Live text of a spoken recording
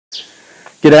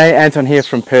G'day, Anton here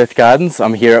from Perth Gardens.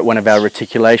 I'm here at one of our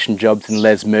reticulation jobs in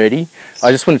Lesmurdie. I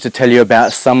just wanted to tell you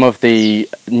about some of the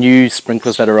new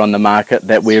sprinklers that are on the market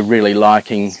that we're really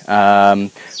liking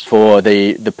for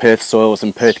the Perth soils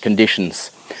and Perth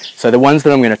conditions. So the ones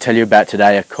that I'm going to tell you about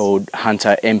today are called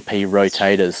Hunter MP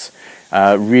Rotators.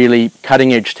 Really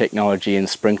cutting edge technology in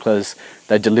sprinklers.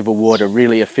 They deliver water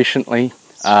really efficiently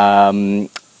and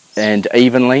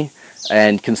evenly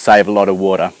and can save a lot of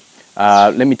water.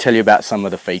 Let me tell you about some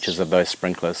of the features of those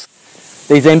sprinklers.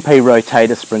 These MP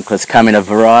Rotator sprinklers come in a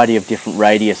variety of different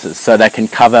radiuses, so they can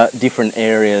cover different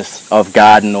areas of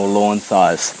garden or lawn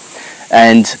size.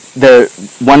 And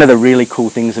one of the really cool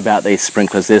things about these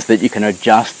sprinklers is that you can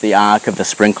adjust the arc of the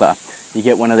sprinkler. You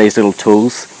get one of these little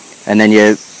tools and then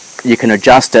you can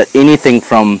adjust it, anything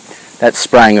from that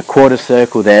spraying a quarter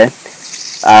circle there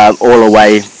all the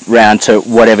way round to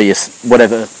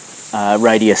whatever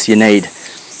radius you need.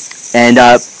 And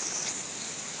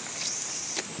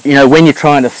you know, when you're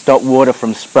trying to stop water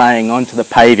from spraying onto the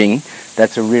paving,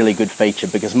 that's a really good feature,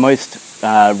 because most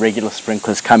regular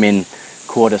sprinklers come in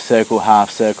quarter circle, half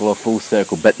circle or full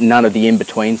circle, but none of the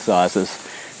in-between sizes.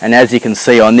 And as you can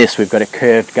see on this, we've got a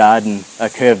curved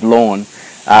lawn,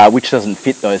 which doesn't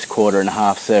fit those quarter and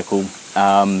half circle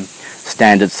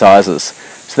standard sizes.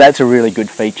 So that's a really good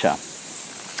feature.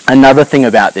 Another thing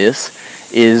about this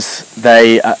is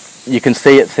you can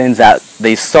see it sends out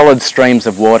these solid streams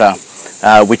of water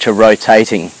which are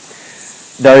rotating.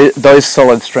 Those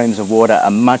solid streams of water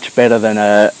are much better than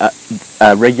a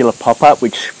regular pop-up,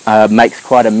 which makes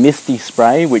quite a misty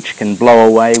spray which can blow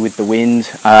away with the wind.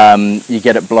 You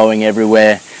get it blowing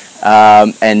everywhere,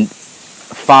 and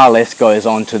far less goes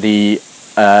on to the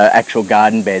actual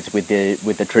garden beds with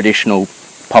the traditional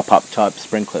pop-up type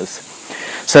sprinklers.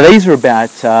 So these are about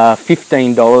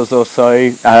 $15 or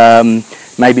so,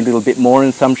 maybe a little bit more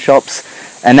in some shops,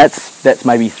 and that's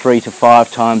maybe 3 to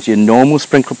 5 times your normal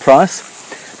sprinkler price.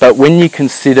 But when you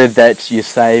consider that you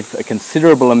save a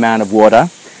considerable amount of water,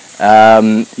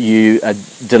 you are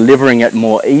delivering it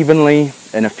more evenly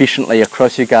and efficiently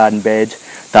across your garden bed,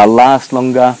 they'll last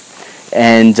longer,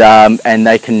 and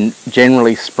they can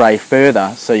generally spray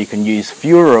further, so you can use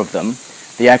fewer of them.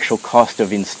 The actual cost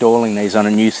of installing these on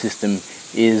a new system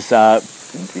is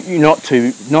not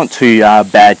too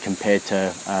bad compared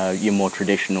to your more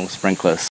traditional sprinklers.